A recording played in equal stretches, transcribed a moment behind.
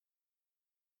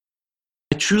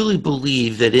truly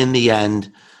believe that in the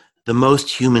end, the most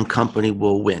human company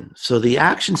will win. So the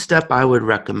action step I would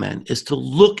recommend is to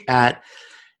look at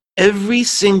every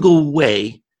single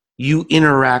way you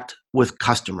interact with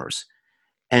customers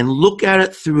and look at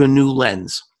it through a new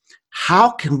lens.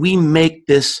 How can we make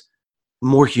this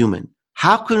more human?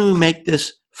 How can we make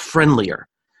this friendlier?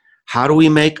 How do we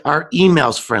make our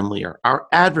emails friendlier, our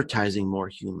advertising more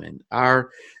human,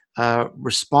 our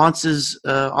responses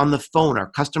on the phone, our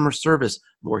customer service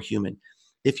more human?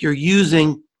 If you're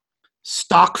using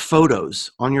stock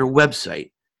photos on your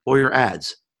website or your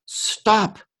ads,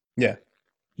 stop. Yeah.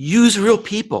 Use real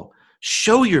people.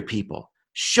 Show your people.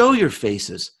 Show your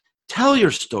faces. Tell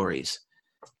your stories.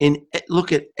 And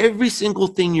look at every single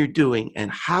thing you're doing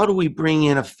and how do we bring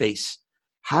in a face?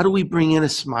 How do we bring in a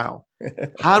smile?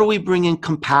 How do we bring in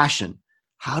compassion?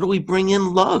 How do we bring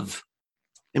in love?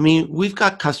 I mean, we've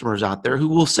got customers out there who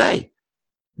will say,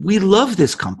 we love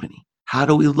this company. How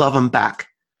do we love them back?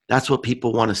 That's what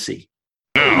people want to see.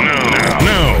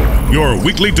 Now, your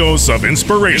weekly dose of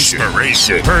inspiration,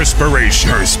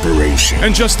 perspiration,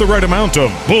 and just the right amount of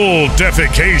bull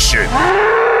defecation.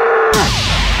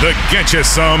 The Get You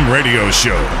Some Radio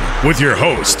Show with your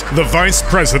host, the Vice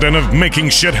President of Making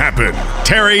Shit Happen,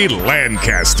 Terry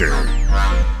Lancaster.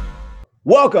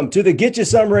 Welcome to the Get You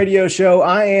Some Radio Show.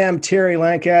 I am Terry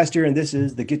Lancaster, and this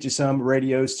is the Get You Some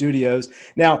Radio Studios.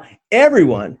 Now,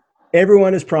 everyone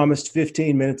is promised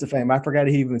 15 minutes of fame. I forgot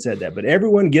he even said that, but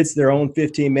everyone gets their own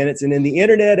 15 minutes. And in the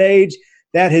internet age,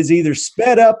 that has either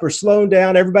sped up or slowed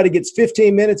down. Everybody gets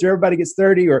 15 minutes or everybody gets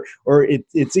 30 or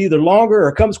it's either longer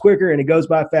or comes quicker and it goes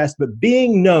by fast. But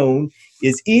being known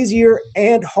is easier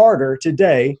and harder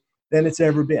today than it's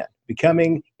ever been.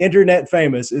 Becoming internet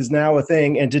famous is now a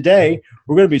thing. And today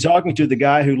we're going to be talking to the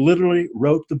guy who literally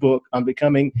wrote the book on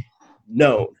becoming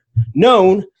known.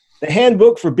 Known, the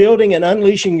handbook for building and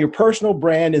unleashing your personal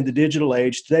brand in the digital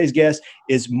age. Today's guest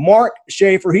is Mark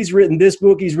Schaefer. He's written this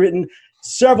book. He's written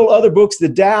several other books, The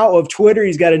Tao of Twitter.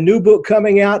 He's got a new book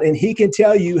coming out, and he can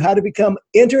tell you how to become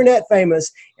internet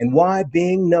famous and why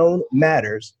being known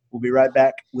matters. We'll be right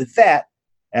back with that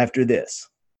after this.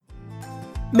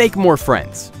 Make more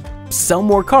friends. Sell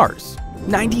more cars.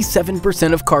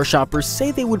 97% of car shoppers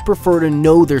say they would prefer to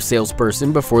know their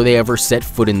salesperson before they ever set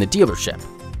foot in the dealership.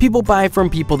 People buy from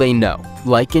people they know,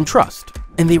 like, and trust,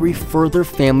 and they refer their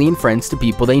family and friends to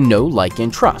people they know, like,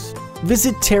 and trust.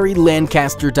 Visit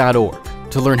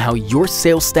terrylancaster.org to learn how your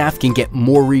sales staff can get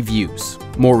more reviews,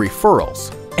 more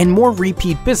referrals, and more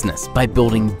repeat business by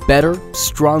building better,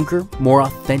 stronger, more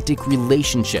authentic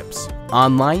relationships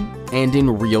online and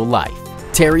in real life.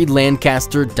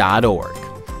 terrylancaster.org.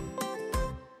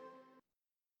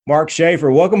 Mark Schaefer,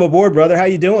 welcome aboard, brother. How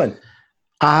you doing?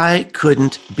 I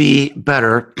couldn't be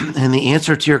better. And the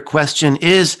answer to your question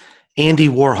is Andy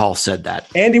Warhol said that.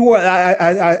 Andy Warhol.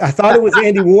 I thought it was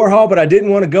Andy Warhol, but I didn't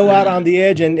want to go out on the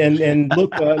edge and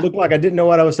look like I didn't know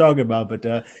what I was talking about. But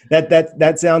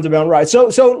that sounds about right.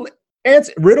 So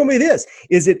riddle me this: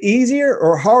 is it easier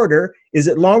or harder? Is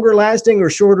it longer lasting or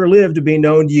shorter lived to be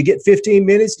known? Do you get 15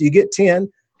 minutes? Do you get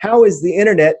 10? How has the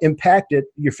internet impacted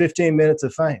your 15 minutes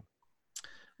of fame?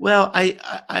 Well,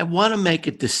 I want to make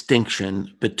a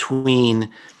distinction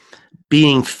between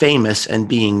being famous and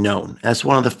being known. That's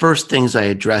one of the first things I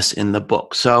address in the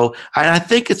book. So I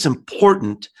think it's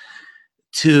important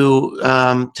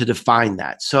to define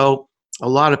that. So a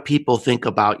lot of people think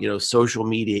about, social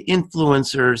media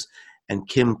influencers and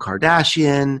Kim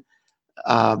Kardashian,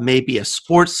 maybe a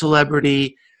sports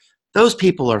celebrity. Those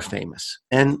people are famous.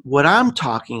 And what I'm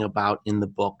talking about in the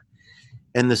book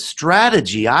and the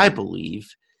strategy, I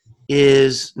believe,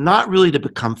 is not really to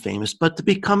become famous, but to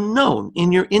become known in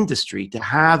your industry, to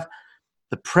have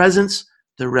the presence,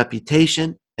 the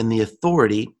reputation, and the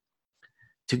authority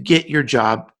to get your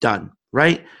job done,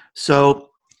 right? So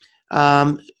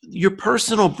your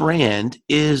personal brand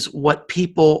is what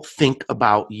people think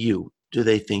about you. Do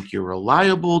they think you're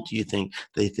reliable? Do you think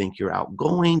they think you're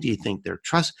outgoing? Do you think do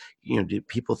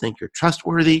people think you're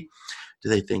trustworthy? Do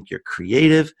they think you're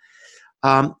creative?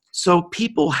 So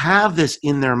people have this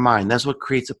in their mind. That's what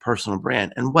creates a personal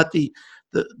brand. And what the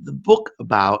book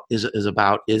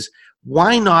is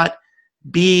why not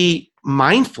be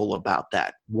mindful about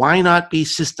that? Why not be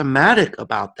systematic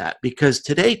about that? Because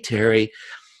today, Terry,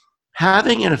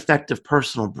 having an effective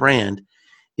personal brand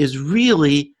is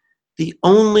really the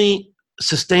only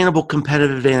sustainable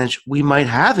competitive advantage we might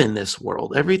have in this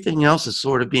world. Everything else is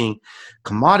sort of being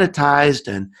commoditized,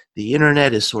 and the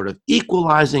internet is sort of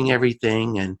equalizing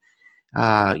everything, and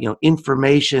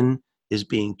information is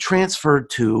being transferred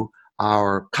to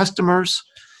our customers.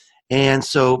 And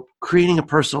so creating a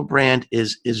personal brand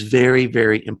is very,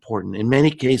 very important. In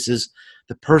many cases,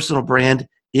 the personal brand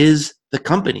is the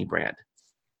company brand.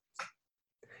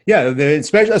 Yeah,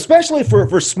 especially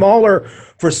for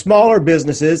smaller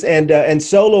businesses and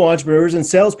solo entrepreneurs and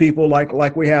salespeople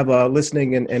like we have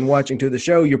listening and watching to the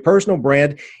show. Your personal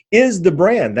brand is the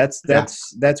brand.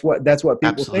 That's what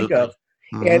people think of.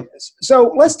 Mm-hmm. And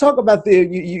so let's talk about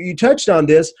you touched on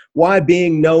this, why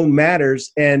being known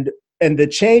matters, and the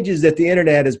changes that the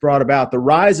internet has brought about, the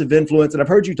rise of influence. And I've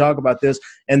heard you talk about this,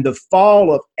 and the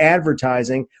fall of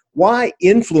advertising. Why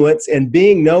influence and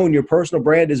being known, your personal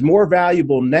brand, is more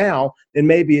valuable now than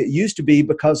maybe it used to be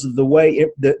because of the way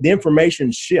the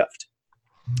information shift.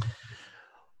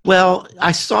 Well,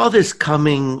 I saw this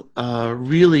coming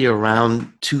really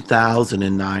around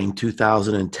 2009,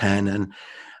 2010. And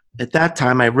at that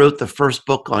time, I wrote the first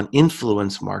book on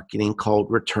influence marketing called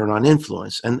Return on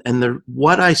Influence. And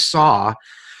what I saw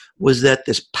was that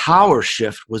this power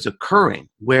shift was occurring,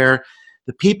 where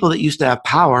the people that used to have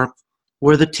power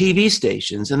were the TV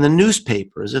stations and the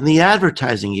newspapers and the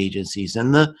advertising agencies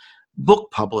and the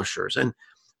book publishers. And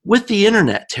with the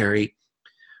internet, Terry,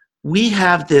 we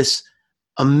have this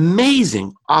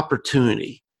amazing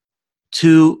opportunity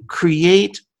to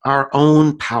create our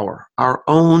own power, our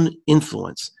own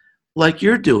influence, like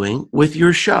you're doing with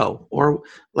your show, or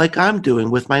like I'm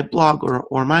doing with my blog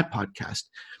or my podcast.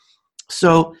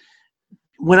 So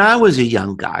when I was a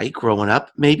young guy growing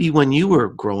up, maybe when you were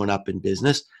growing up in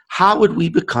business, how would we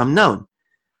become known?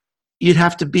 You'd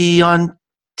have to be on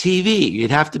TV. You'd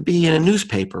have to be in a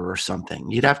newspaper or something.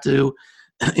 You'd have to,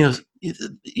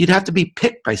 you'd have to be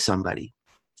picked by somebody.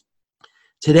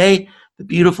 Today, the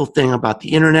beautiful thing about the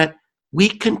internet, we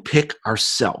can pick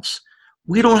ourselves.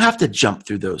 We don't have to jump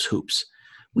through those hoops.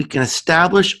 We can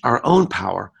establish our own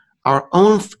power, our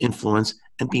own influence,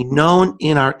 and be known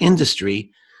in our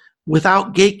industry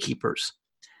without gatekeepers.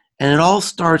 And it all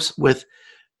starts with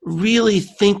really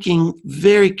thinking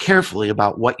very carefully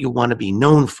about what you want to be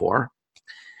known for.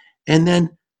 And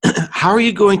then how are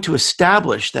you going to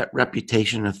establish that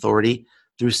reputation and authority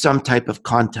through some type of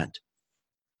content?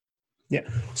 Yeah.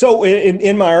 So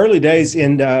in my early days,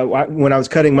 when I was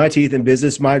cutting my teeth in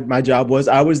business, my job was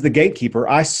I was the gatekeeper.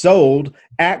 I sold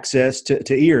access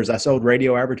to ears. I sold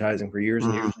radio advertising for years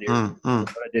and years and years.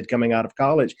 That's what I did coming out of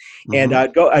college. And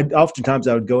oftentimes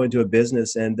I would go into a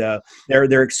business, and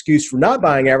their excuse for not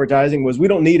buying advertising was, we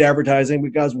don't need advertising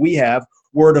because we have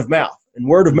word of mouth. And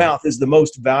word of mouth is the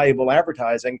most valuable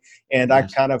advertising. And I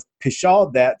kind of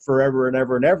pishawed that forever and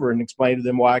ever and ever, and explained to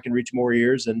them why I can reach more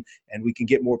ears and we can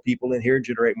get more people in here and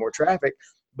generate more traffic.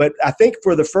 But I think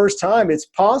for the first time, it's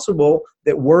possible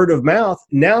that word of mouth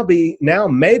now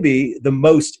may be the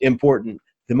most important,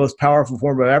 the most powerful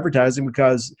form of advertising,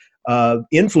 because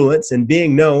influence and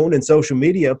being known and social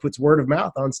media puts word of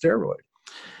mouth on steroids.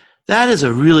 That is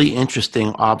a really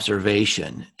interesting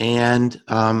observation. And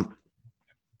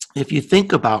if you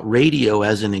think about radio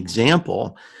as an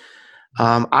example,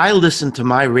 I listen to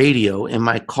my radio in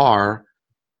my car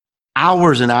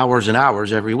hours and hours and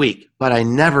hours every week, but I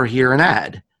never hear an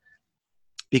ad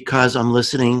because I'm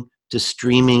listening to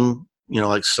streaming,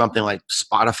 like something like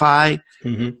Spotify.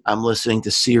 Mm-hmm. I'm listening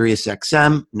to Sirius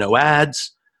XM, no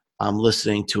ads. I'm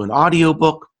listening to an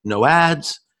audiobook, no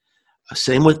ads.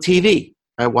 Same with TV.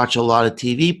 I watch a lot of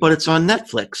TV, but it's on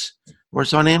Netflix or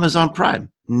it's on Amazon Prime.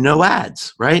 No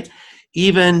ads, right?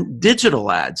 Even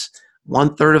digital ads.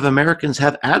 1/3 of Americans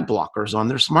have ad blockers on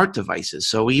their smart devices.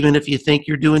 So even if you think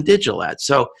you're doing digital ads.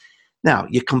 So now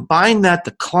you combine that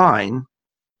decline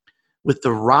with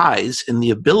the rise in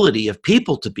the ability of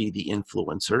people to be the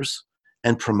influencers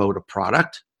and promote a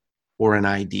product or an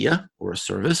idea or a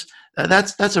service.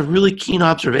 That's a really keen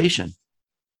observation.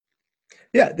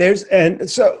 Yeah, and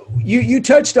so you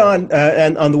touched on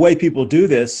the way people do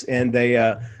this, and they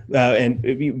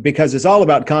and because it's all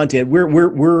about content.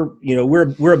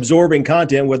 We're absorbing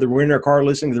content, whether we're in our car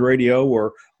listening to the radio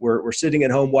or we're sitting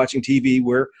at home watching TV.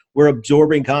 We're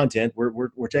absorbing content.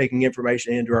 We're taking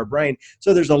information into our brain.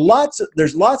 So there's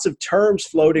lots of terms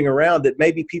floating around that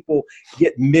maybe people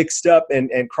get mixed up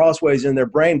and crossways in their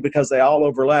brain because they all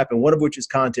overlap. And one of which is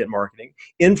content marketing,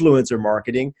 influencer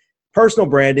marketing, personal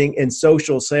branding, and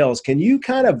social sales. Can you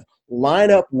kind of line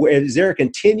up, is there a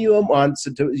continuum on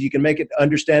so you can make it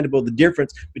understandable, the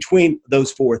difference between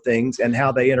those four things and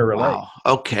how they interrelate? Wow.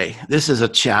 Okay. This is a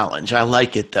challenge. I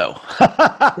like it though.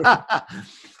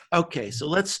 Okay. So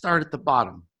let's start at the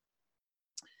bottom.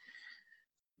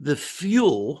 The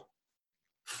fuel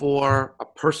for a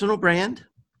personal brand,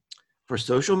 for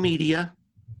social media,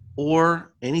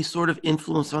 or any sort of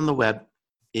influence on the web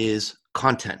is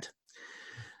content.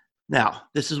 Now,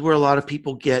 this is where a lot of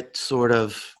people get sort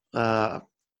of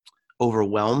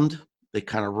overwhelmed. They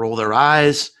kind of roll their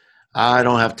eyes. I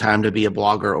don't have time to be a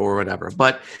blogger or whatever.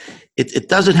 But it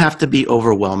doesn't have to be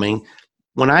overwhelming.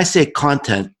 When I say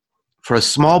content for a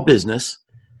small business,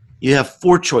 you have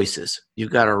 4 choices.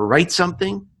 You've got to write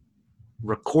something,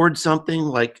 record something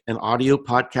like an audio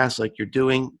podcast like you're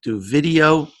doing, do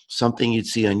video, something you'd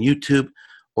see on YouTube,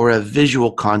 or a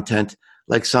visual content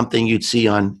like something you'd see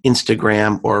on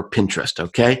Instagram or Pinterest,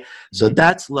 okay? So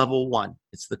that's level 1.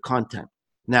 It's the content.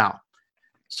 Now,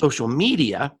 social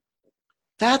media,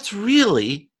 that's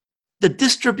really the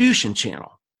distribution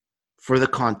channel for the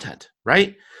content,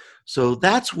 right? So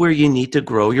that's where you need to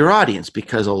grow your audience,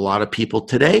 because a lot of people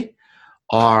today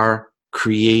are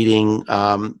creating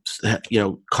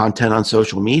content on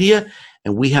social media,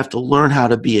 and we have to learn how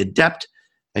to be adept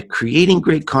at creating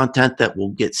great content that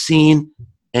will get seen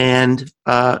and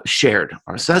shared.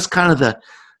 So that's kind of the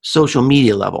social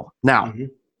media level. Now,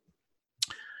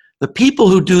 the people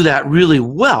who do that really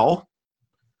well,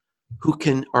 who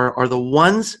can are the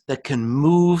ones that can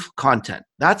move content.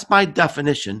 That's my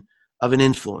definition of an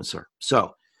influencer.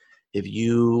 So if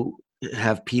you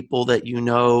have people that you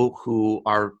know who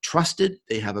are trusted,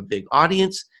 they have a big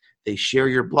audience, they share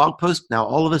your blog post, now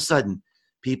all of a sudden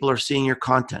people are seeing your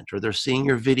content, or they're seeing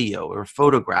your video or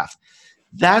photograph.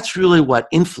 That's really what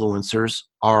influencers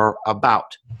are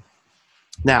about.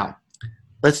 Now,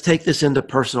 let's take this into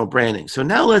personal branding. So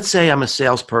now let's say I'm a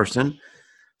salesperson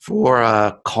for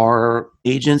a car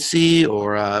agency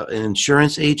or an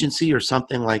insurance agency or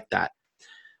something like that.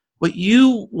 What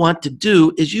you want to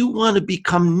do is you want to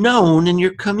become known in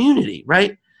your community,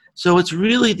 right? So it's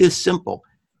really this simple.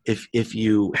 If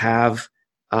you have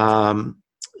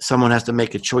someone has to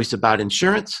make a choice about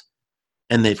insurance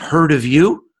and they've heard of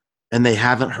you and they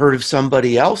haven't heard of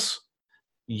somebody else,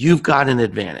 you've got an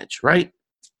advantage, right?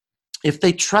 If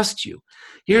they trust you.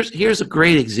 Here's a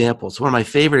great example. It's one of my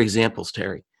favorite examples,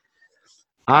 Terry.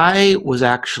 I was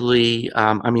actually,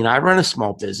 I run a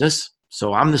small business,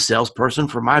 so I'm the salesperson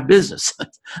for my business.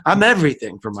 I'm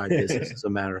everything for my business, as a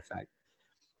matter of fact.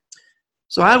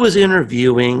 So I was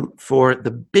interviewing for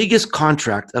the biggest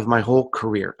contract of my whole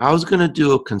career. I was going to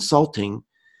do a consulting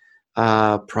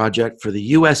project for the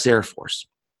U.S. Air Force,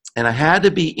 and I had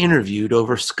to be interviewed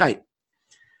over Skype.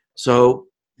 So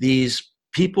these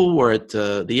people were at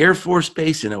the Air Force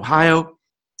Base in Ohio.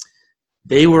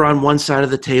 They were on one side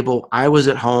of the table. I was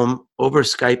at home over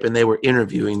Skype, and they were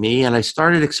interviewing me. And I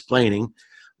started explaining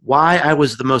why I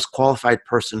was the most qualified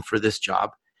person for this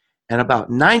job. And about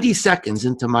 90 seconds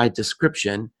into my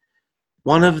description,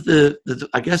 one of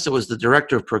I guess it was the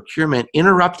director of procurement,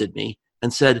 interrupted me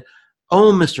and said,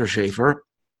 "Oh, Mr. Schaefer,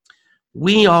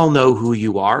 we all know who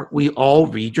you are. We all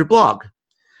read your blog."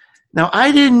 Now,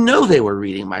 I didn't know they were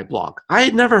reading my blog. I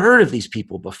had never heard of these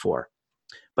people before,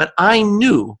 but I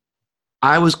knew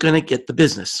I was going to get the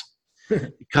business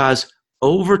because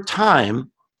over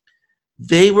time,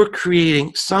 they were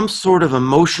creating some sort of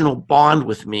emotional bond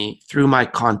with me through my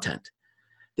content.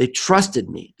 They trusted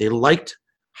me. They liked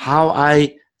how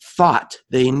I thought.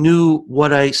 They knew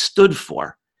what I stood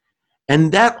for.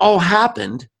 And that all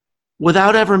happened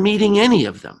without ever meeting any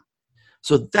of them.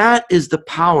 So that is the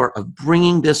power of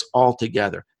bringing this all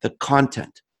together, the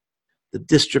content, the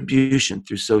distribution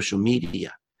through social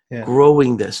media,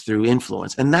 growing this through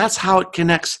influence. And that's how it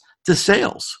connects to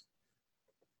sales.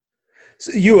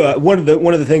 So you, one of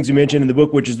the things you mentioned in the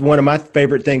book, which is one of my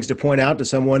favorite things to point out to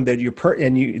someone, that you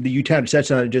kind of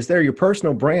touched on it just there, your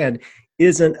personal brand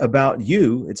isn't about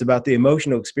you. It's about the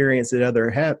emotional experience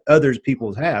that others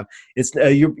people have. It's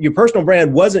your personal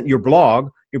brand wasn't your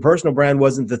blog. Your personal brand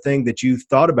wasn't the thing that you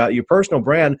thought about. Your personal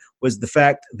brand was the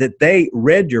fact that they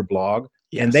read your blog.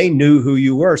 Yes. And they knew who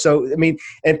you were. So, I mean,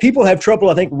 and people have trouble,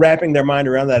 I think, wrapping their mind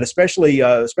around that, especially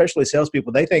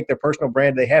salespeople. They think their personal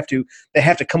brand, they have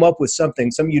to come up with something,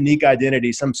 some unique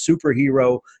identity, some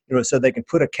superhero, so they can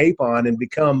put a cape on and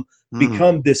become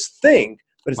this thing.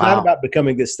 But it's not about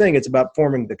becoming this thing. It's about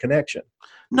forming the connection.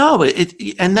 No,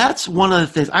 and that's one of the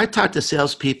things. I talk to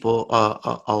salespeople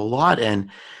a lot, and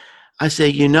I say,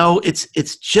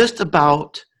 it's just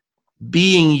about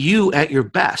being you at your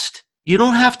best. You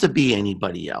don't have to be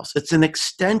anybody else. It's an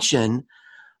extension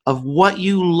of what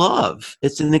you love.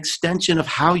 It's an extension of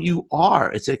how you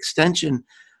are. It's an extension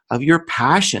of your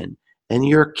passion and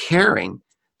your caring,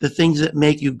 the things that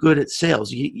make you good at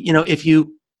sales. If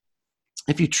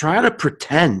you try to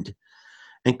pretend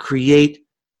and create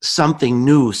something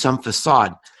new, some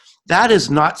facade, that is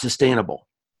not sustainable,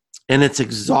 and it's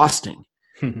exhausting.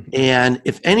 And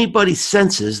if anybody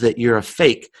senses that you're a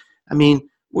fake,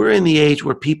 we're in the age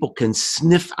where people can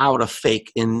sniff out a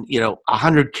fake in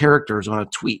 100 characters on a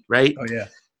tweet, right? Oh yeah.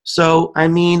 So, I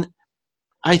mean,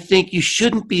 I think you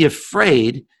shouldn't be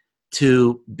afraid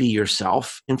to be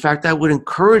yourself. In fact, I would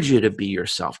encourage you to be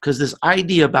yourself, because this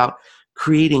idea about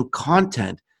creating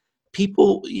content,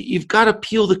 you've got to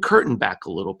peel the curtain back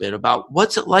a little bit about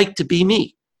what's it like to be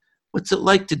me? What's it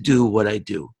like to do what I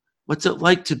do? What's it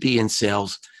like to be in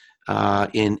sales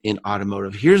in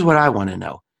automotive? Here's what I want to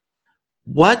know.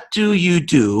 What do you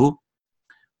do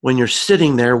when you're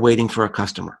sitting there waiting for a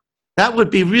customer? That would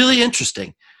be really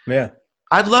interesting. Yeah.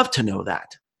 I'd love to know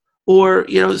that. Or,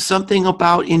 something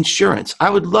about insurance. I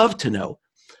would love to know.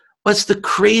 What's the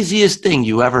craziest thing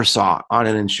you ever saw on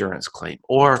an insurance claim?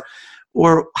 Or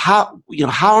how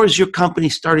is your company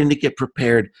starting to get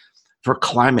prepared for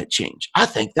climate change? I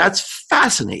think that's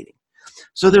fascinating.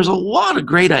 So there's a lot of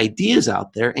great ideas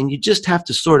out there, and you just have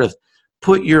to sort of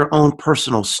put your own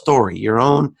personal story, your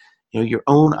own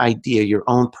idea, your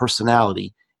own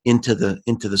personality into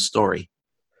the story.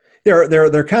 There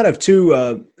are kind of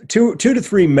two to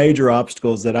three major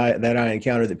obstacles that I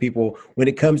encounter that people, when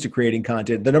it comes to creating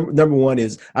content. The number one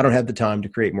is I don't have the time to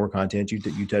create more content.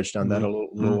 You touched on that a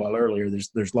little while earlier.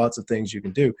 There's lots of things you can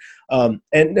do.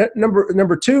 And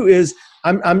number two is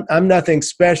I'm nothing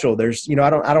special. There's I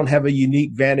don't have a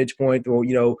unique vantage point.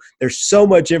 Well, there's so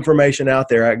much information out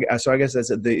there. So I guess that's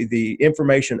the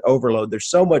information overload. There's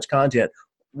so much content.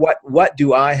 What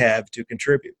do I have to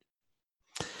contribute?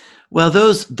 Well,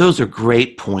 those are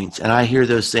great points, and I hear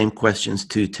those same questions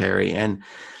too, Terry. And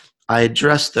I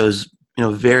address those,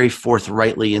 very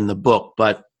forthrightly in the book,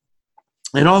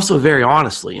 and also very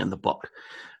honestly in the book.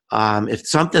 If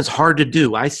something's hard to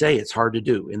do, I say it's hard to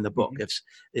do in the book.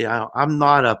 I'm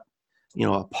not a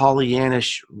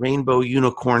Pollyannish rainbow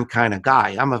unicorn kind of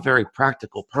guy. I'm a very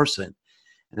practical person,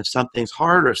 and if something's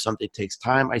hard or something takes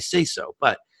time, I say so.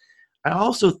 But I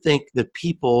also think that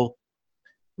people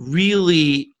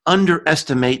really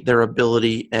underestimate their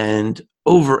ability and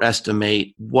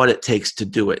overestimate what it takes to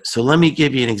do it. So let me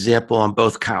give you an example on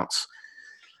both counts.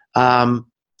 I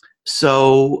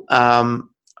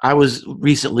was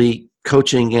recently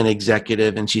coaching an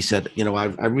executive, and she said,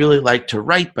 I really like to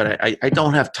write, but I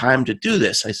don't have time to do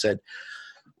this. I said,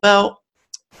 well,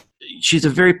 she's a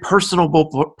very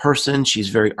personable person. She's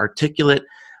very articulate.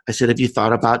 I said, have you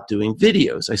thought about doing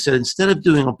videos? I said, instead of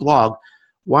doing a blog,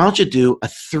 why don't you do a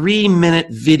 3-minute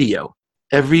video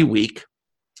every week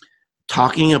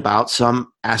talking about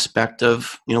some aspect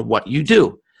of, what you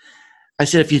do? I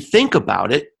said, if you think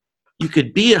about it, you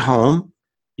could be at home.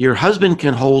 Your husband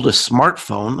can hold a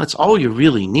smartphone. That's all you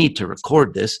really need to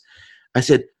record this. I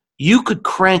said, you could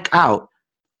crank out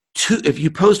if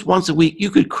you post once a week, you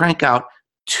could crank out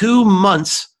 2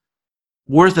 months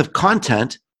worth of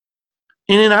content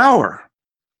in an hour.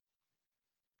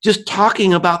 Just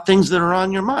talking about things that are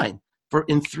on your mind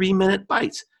in 3-minute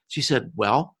bites. She said,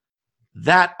 well,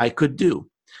 that I could do.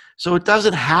 So it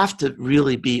doesn't have to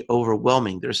really be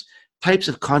overwhelming. There's types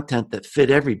of content that fit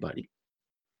everybody.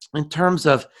 In terms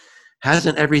of,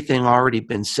 hasn't everything already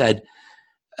been said?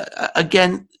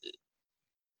 Again,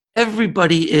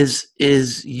 everybody is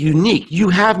unique. You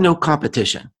have no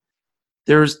competition.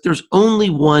 There's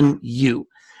only one you.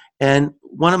 And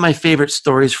one of my favorite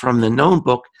stories from the Known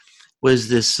book was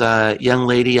this young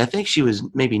lady. I think she was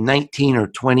maybe 19 or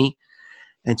 20,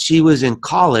 and she was in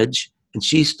college, and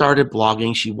she started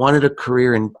blogging. She wanted a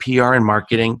career in PR and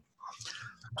marketing.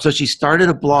 So she started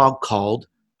a blog called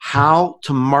How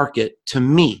to Market to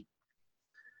Me.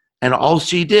 And all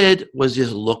she did was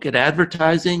just look at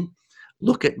advertising,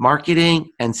 look at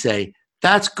marketing, and say,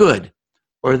 that's good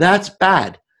or that's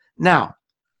bad. Now,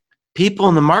 people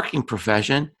in the marketing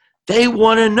profession, they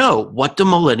want to know, what do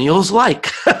millennials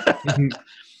like?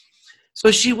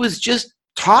 So she was just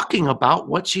talking about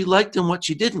what she liked and what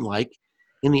she didn't like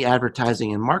in the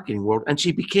advertising and marketing world, and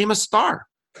she became a star.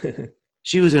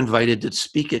 She was invited to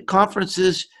speak at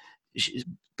conferences.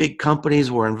 Big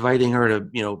companies were inviting her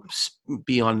to,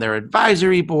 be on their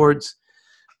advisory boards.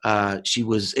 She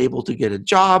was able to get a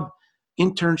job,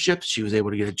 internships. She was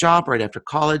able to get a job right after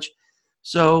college.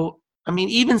 So,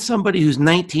 even somebody who's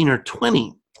 19 or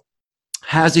 20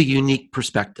 has a unique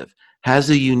perspective, has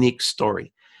a unique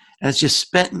story. And it's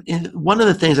just one of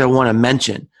the things I want to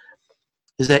mention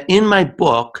is that in my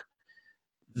book,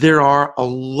 there are a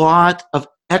lot of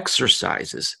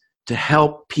exercises to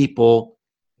help people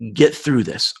get through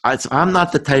this. I'm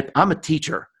not the type, I'm a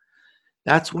teacher.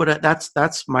 That's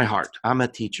my heart. I'm a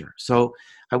teacher. So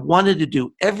I wanted to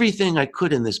do everything I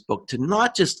could in this book to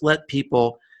not just let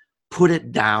people put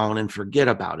it down and forget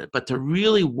about it, but to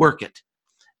really work it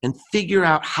and figure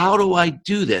out, how do I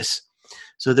do this?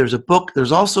 So there's a book.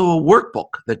 There's also a workbook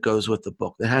that goes with the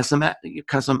book that has some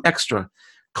extra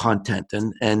content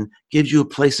and gives you a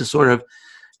place to sort of,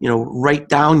 write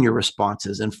down your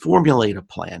responses and formulate a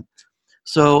plan.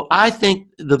 So I think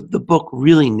the book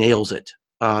really nails it.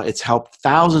 It's helped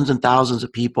thousands and thousands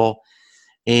of people,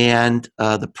 and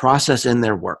the process in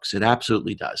there works. It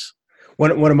absolutely does.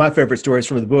 One of my favorite stories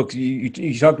from the book,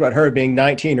 you talked about her being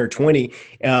 19 or 20,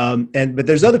 but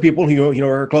there's other people who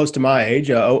are close to my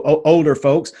age, older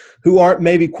folks who aren't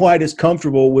maybe quite as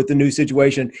comfortable with the new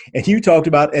situation. And you talked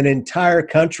about an entire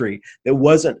country that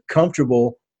wasn't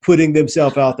comfortable putting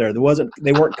themselves out there. They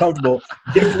weren't comfortable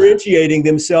differentiating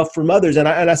themselves from others. And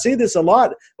I see this a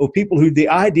lot of people who the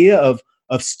idea of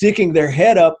sticking their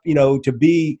head up, to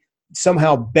be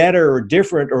somehow better or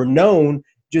different or known,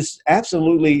 just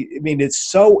absolutely, it's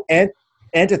so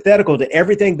antithetical to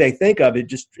everything they think of. They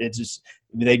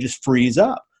just freeze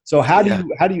up. So how do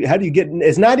you get,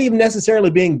 it's not even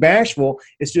necessarily being bashful.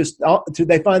 It's just,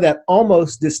 they find that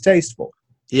almost distasteful.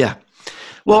 Yeah.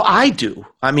 Well, I do.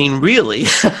 Really.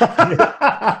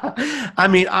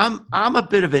 I'm a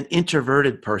bit of an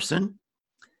introverted person,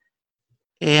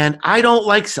 and I don't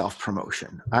like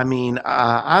self-promotion.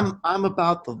 I'm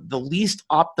about the least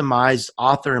optimized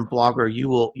author and blogger you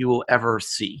will ever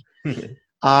see.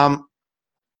 I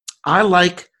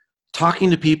like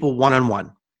talking to people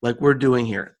one-on-one, like we're doing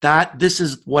here. This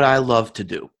is what I love to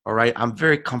do. All right. I'm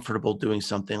very comfortable doing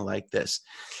something like this.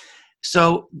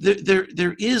 So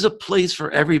there is a place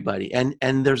for everybody. And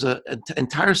there's an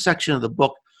entire section of the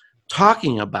book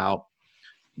talking about,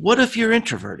 what if you're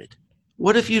introverted?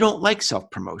 What if you don't like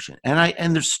self-promotion?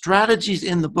 And there's strategies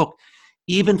in the book,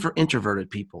 even for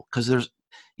introverted people, because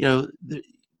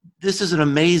this is an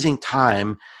amazing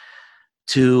time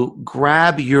to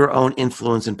grab your own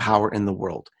influence and power in the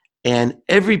world. And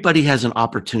everybody has an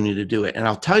opportunity to do it. And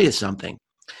I'll tell you something.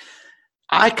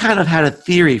 I kind of had a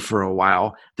theory for a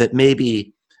while that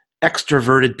maybe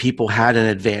extroverted people had an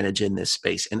advantage in this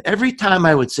space. And every time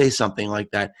I would say something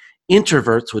like that,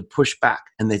 introverts would push back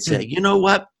and they'd say, you know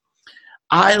what?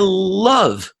 I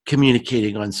love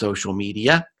communicating on social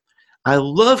media. I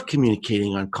love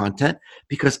communicating on content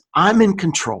because I'm in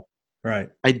control. Right.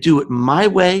 I do it my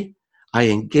way. I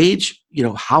engage,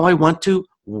 how I want to,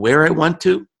 where I want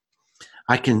to.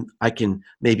 I can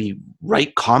maybe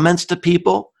write comments to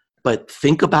people, but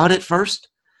think about it first.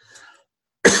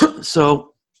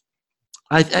 So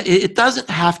it doesn't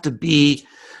have to be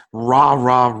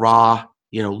rah,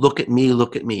 look at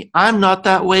me. I'm not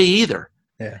that way either.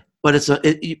 Yeah. But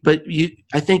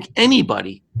I think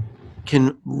anybody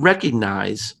can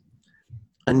recognize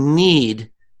a need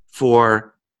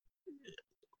for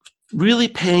really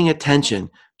paying attention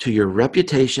to your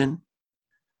reputation,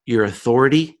 your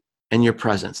authority, and your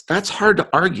presence. That's hard to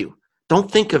argue. Don't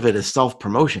think of it as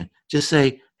self-promotion. Just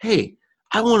say, hey,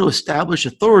 I want to establish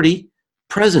authority,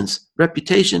 presence,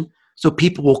 reputation, so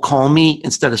people will call me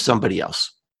instead of somebody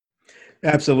else.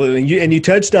 Absolutely. And you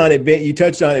touched on it. You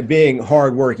touched on it being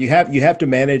hard work. You have to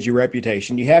manage your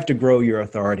reputation. You have to grow your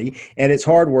authority, and it's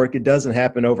hard work. It doesn't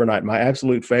happen overnight. My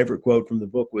absolute favorite quote from the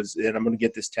book was, and I'm going to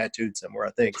get this tattooed somewhere,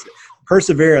 I think,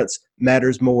 perseverance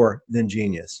matters more than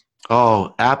genius.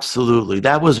 Oh, absolutely.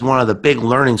 That was one of the big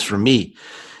learnings for me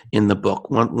in the book.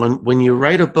 When you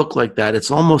write a book like that, it's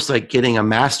almost like getting a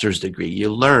master's degree.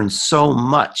 You learn so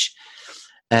much.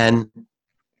 And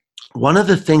one of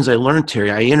the things I learned,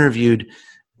 Terry, I interviewed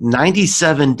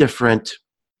 97 different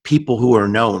people who are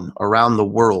known around the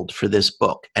world for this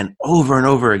book. And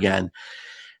over again,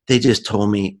 they just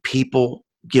told me people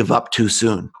give up too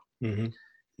soon.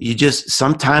 Mm-hmm.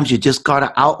 Sometimes you just got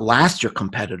to outlast your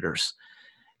competitors.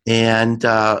 And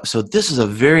so this is a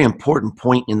very important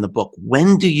point in the book.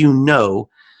 When do you know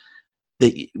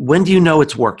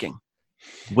it's working?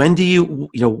 When do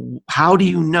how do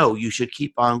you know you should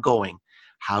keep on going?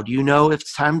 How do you know if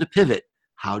it's time to pivot?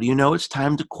 How do you know it's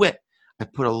time to quit? I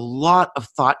put a lot of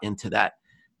thought into that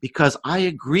because I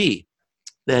agree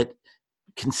that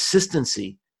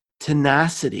consistency,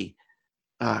 tenacity,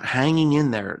 hanging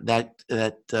in there,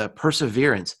 that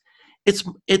perseverance,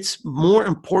 it's more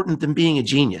important than being a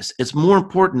genius. It's more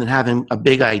important than having a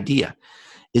big idea.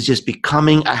 It's just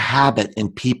becoming a habit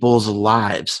in people's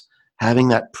lives, having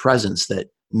that presence that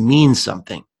means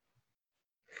something.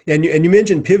 And you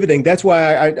mentioned pivoting. That's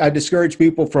why I discourage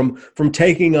people from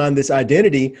taking on this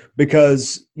identity,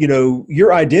 because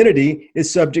your identity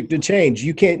is subject to change.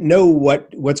 You can't know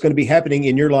what's going to be happening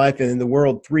in your life and in the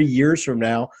world 3 years from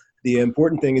now. The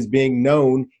important thing is being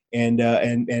known and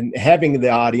having the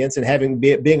audience and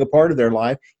being a part of their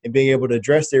life and being able to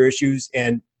address their issues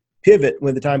and pivot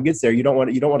when the time gets there. You don't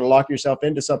want to lock yourself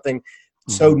into something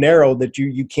so narrow that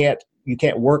you can't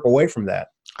work away from that.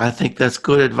 I think that's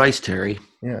good advice, Terry.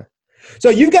 Yeah. So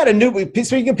you've got a new,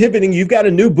 speaking of pivoting, you've got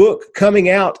a new book coming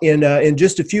out in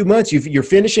just a few months. You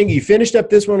finished up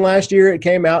this one last year. It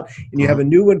came out, and you have a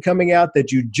new one coming out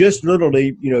that you just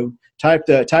literally,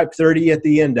 typed 30 at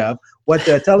the end of.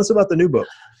 Tell us about the new book.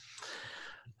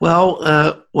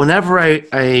 Well, whenever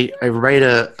I write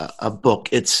a book,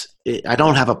 I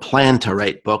don't have a plan to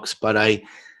write books, but I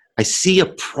see a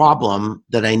problem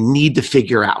that I need to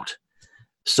figure out.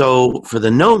 So for the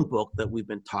known book that we've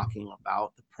been talking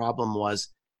about, the problem was,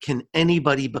 can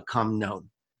anybody become known?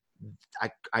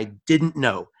 I didn't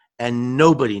know, and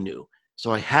nobody knew.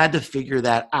 So I had to figure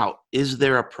that out. Is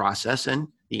there a process? And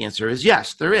the answer is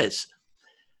yes, there is.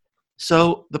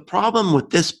 So the problem with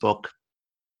this book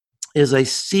is I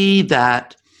see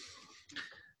that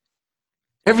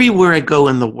everywhere I go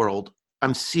in the world,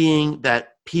 I'm seeing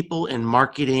that people in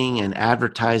marketing and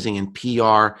advertising and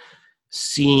PR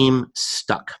seem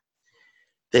stuck.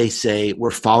 They say,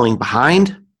 we're falling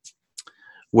behind,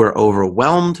 we're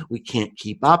overwhelmed, we can't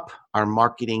keep up, our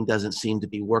marketing doesn't seem to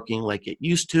be working like it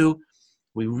used to,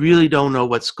 we really don't know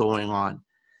what's going on.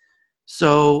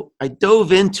 So I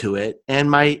dove into it, and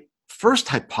my first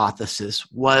hypothesis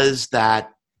was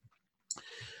that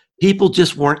people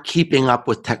just weren't keeping up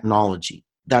with technology.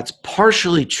 That's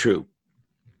partially true.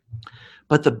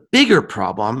 But the bigger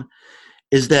problem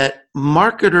is that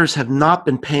marketers have not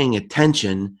been paying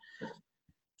attention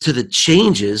to the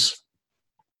changes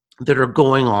that are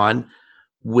going on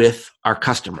with our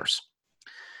customers.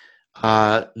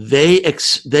 They're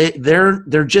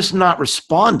just not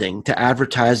responding to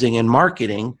advertising and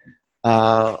marketing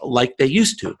like they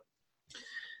used to.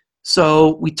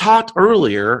 So we talked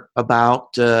earlier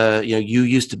about you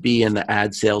used to be in the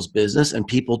ad sales business, and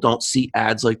people don't see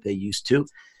ads like they used to.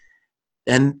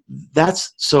 And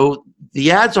so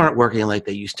the ads aren't working like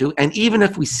they used to. And even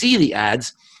if we see the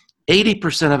ads,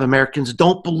 80% of Americans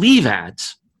don't believe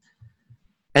ads.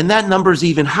 And that number is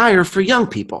even higher for young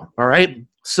people, all right?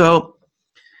 So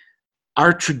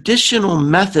our traditional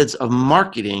methods of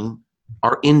marketing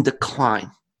are in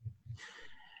decline.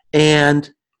 And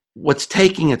what's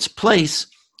taking its place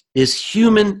is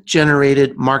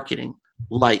human-generated marketing,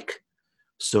 like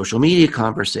social media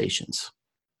conversations,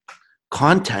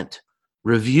 content,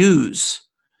 reviews,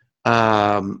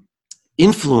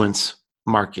 influence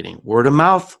marketing, word of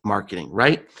mouth marketing,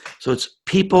 right? So it's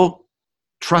people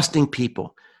trusting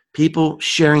people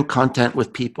sharing content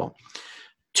with people.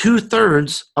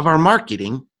 2/3 of our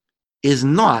marketing is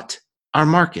not our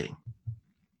marketing.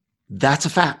 That's a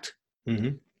fact.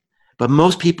 Mm-hmm. But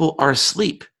most people are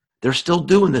asleep. They're still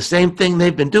doing the same thing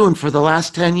they've been doing for the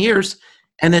last 10 years,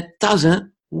 and it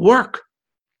doesn't work.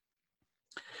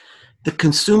 The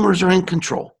consumers are in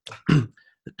control.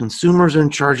 The consumers are in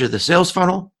charge of the sales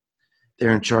funnel.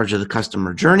 They're in charge of the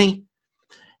customer journey.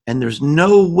 And there's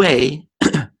no way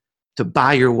to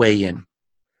buy your way in.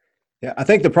 Yeah, I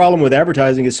think the problem with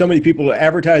advertising is so many people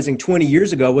advertising 20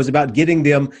 years ago was about getting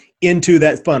them into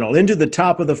that funnel, into the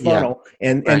top of the funnel,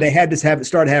 and they had to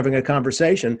start having a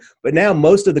conversation. But now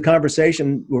most of the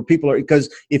conversation where people are,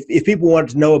 because if people wanted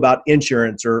to know about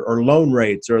insurance or loan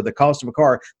rates or the cost of a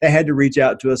car, they had to reach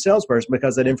out to a salesperson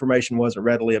because that information wasn't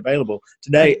readily available.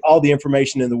 Today, all the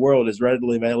information in the world is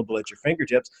readily available at your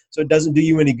fingertips, so it doesn't do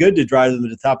you any good to drive them to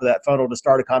the top of that funnel to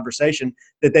start a conversation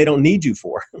that they don't need you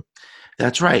for.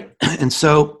 That's right. And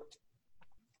so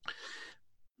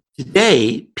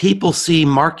today, people see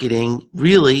marketing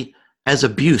really as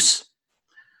abuse.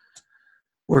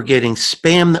 We're getting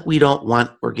spam that we don't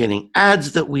want. We're getting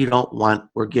ads that we don't want.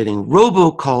 We're getting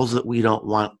robocalls that we don't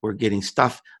want. We're getting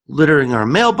stuff littering our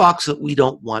mailbox that we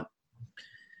don't want.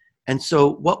 And so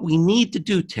what we need to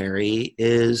do, Terry,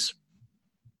 is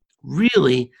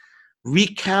really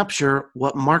recapture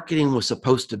what marketing was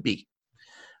supposed to be.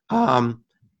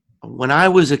 When I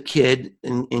was a kid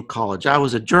in college, I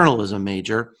was a journalism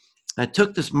major. I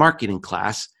took this marketing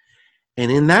class,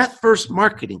 and in that first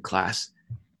marketing class,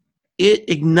 it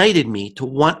ignited me to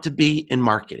want to be in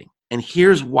marketing. And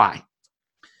here's why.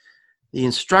 The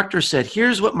instructor said,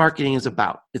 here's what marketing is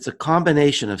about. It's a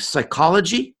combination of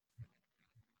psychology,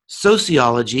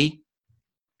 sociology,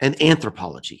 and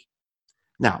anthropology.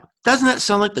 Now, doesn't that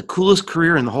sound like the coolest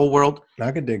career in the whole world?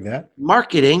 I could dig that.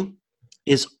 Marketing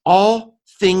is all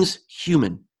things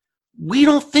human. We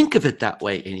don't think of it that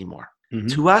way anymore. Mm-hmm.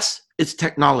 To us, it's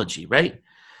technology, right?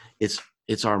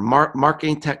 It's our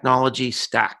marketing technology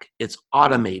stack. It's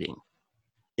automating.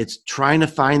 It's trying to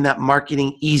find that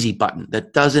marketing easy button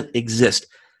that doesn't exist.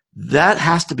 That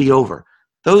has to be over.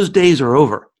 Those days are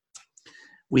over.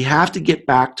 We have to get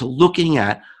back to looking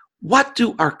at what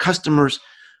do our customers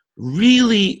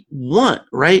really want,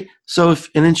 right? So if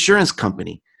an insurance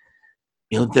company,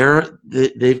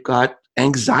 they've got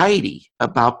anxiety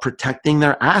about protecting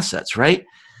their assets, right?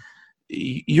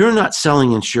 You're not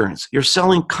selling insurance. You're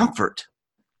selling comfort.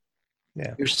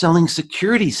 Yeah. You're selling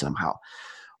security somehow.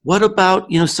 What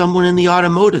about, someone in the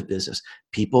automotive business?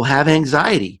 People have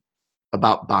anxiety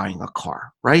about buying a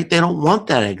car, right? They don't want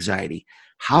that anxiety.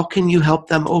 How can you help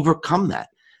them overcome that?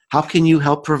 How can you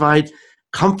help provide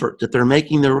comfort that they're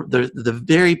making the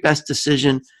very best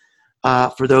decision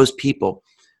for those people?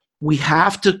 We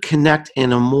have to connect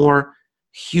in a more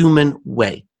human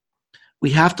way. We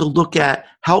have to look at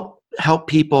help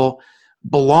people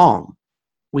belong.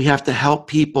 We have to help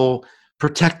people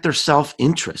protect their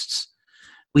self-interests.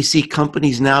 We see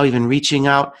companies now even reaching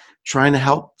out, trying to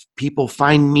help people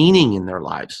find meaning in their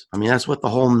lives. I mean, that's what the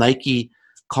whole Nike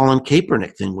Colin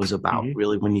Kaepernick thing was about,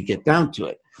 really, when you get down to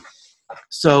it.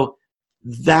 So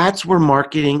that's where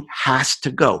marketing has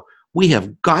to go. We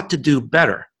have got to do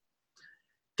better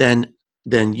than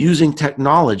using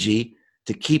technology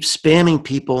to keep spamming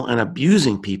people and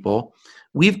abusing people.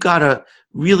 We've got to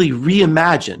really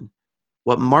reimagine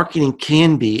what marketing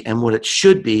can be and what it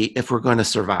should be if we're going to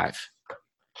survive.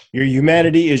 Your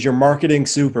humanity is your marketing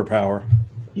superpower.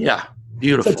 Yeah,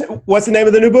 beautiful. So what's the name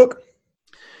of the new book?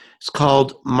 It's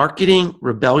called Marketing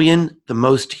Rebellion, The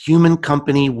Most Human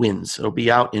Company Wins. It'll be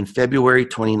out in February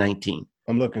 2019.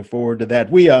 I'm looking forward to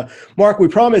that. Mark, we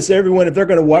promise everyone, if they're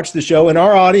going to watch the show, and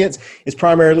our audience is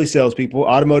primarily salespeople,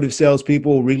 automotive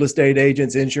salespeople, real estate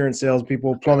agents, insurance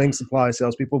salespeople, plumbing supply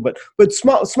salespeople, but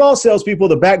small salespeople,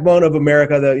 the backbone of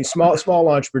America, the small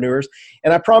entrepreneurs.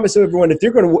 And I promise everyone, if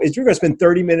you're going to spend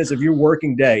 30 minutes of your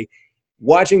working day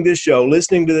watching this show,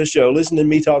 listening to this show, listening to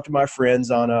me talk to my friends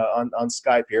on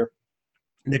Skype here,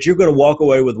 that you're going to walk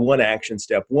away with one action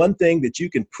step, one thing that you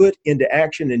can put into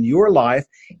action in your life,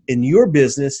 in your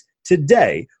business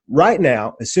today, right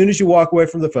now, as soon as you walk away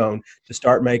from the phone, to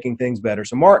start making things better.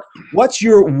 So Mark, what's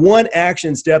your one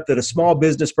action step that a small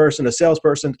business person, a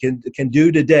salesperson can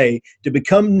do today to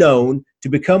become known, to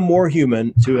become more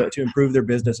human, to improve their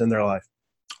business and their life?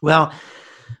 Well,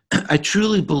 I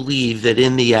truly believe that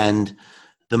in the end,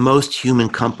 the most human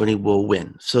company will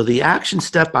win. So the action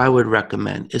step I would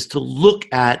recommend is to look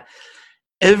at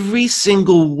every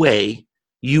single way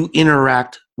you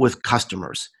interact with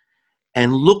customers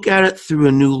and look at it through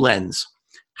a new lens.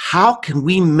 How can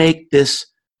we make this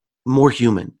more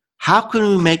human? How can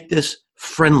we make this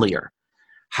friendlier?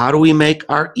 How do we make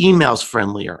our emails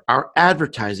friendlier, our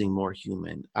advertising more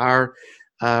human, our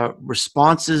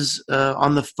responses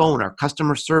on the phone, our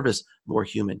customer service more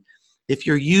human? If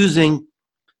you're using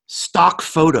stock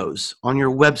photos on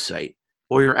your website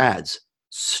or your ads,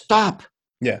 stop.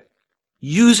 Yeah.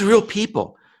 Use real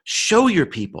people. Show your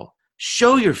people.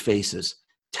 Show your faces.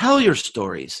 Tell your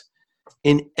stories.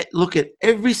 And look at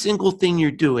every single thing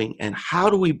you're doing and how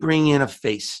do we bring in a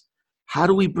face? How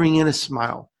do we bring in a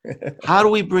smile? How do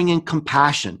we bring in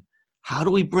compassion? How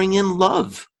do we bring in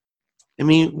love? I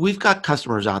mean, we've got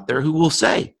customers out there who will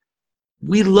say,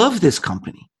 we love this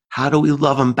company. How do we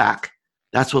love them back?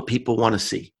 That's what people want to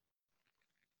see.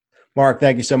 Mark,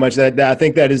 thank you so much. I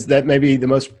think that may be the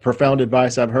most profound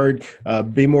advice I've heard.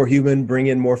 Be more human, bring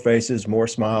in more faces, more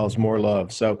smiles, more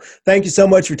love. So thank you so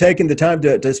much for taking the time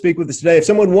to speak with us today. If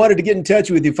someone wanted to get in touch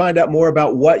with you, find out more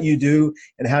about what you do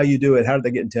and how you do it, how do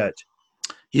they get in touch?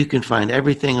 You can find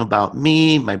everything about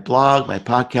me, my blog, my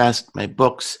podcast, my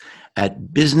books at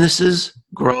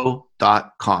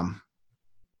businessesgrow.com.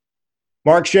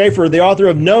 Mark Schaefer, the author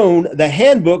of Known, the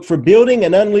handbook for building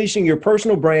and unleashing your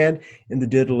personal brand in the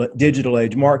digital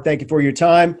age. Mark, thank you for your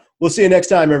time. We'll see you next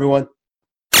time, everyone.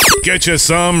 Get You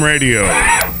Some Radio.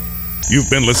 You've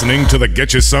been listening to the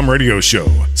Get You Some Radio Show.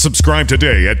 Subscribe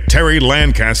today at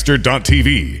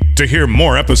terrylancaster.tv to hear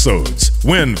more episodes,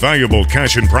 win valuable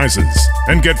cash and prizes,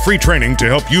 and get free training to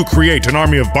help you create an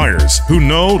army of buyers who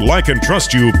know, like, and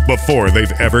trust you before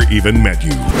they've ever even met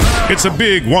you. It's a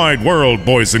big, wide world,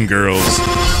 boys and girls.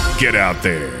 Get out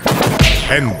there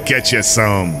and get you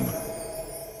some.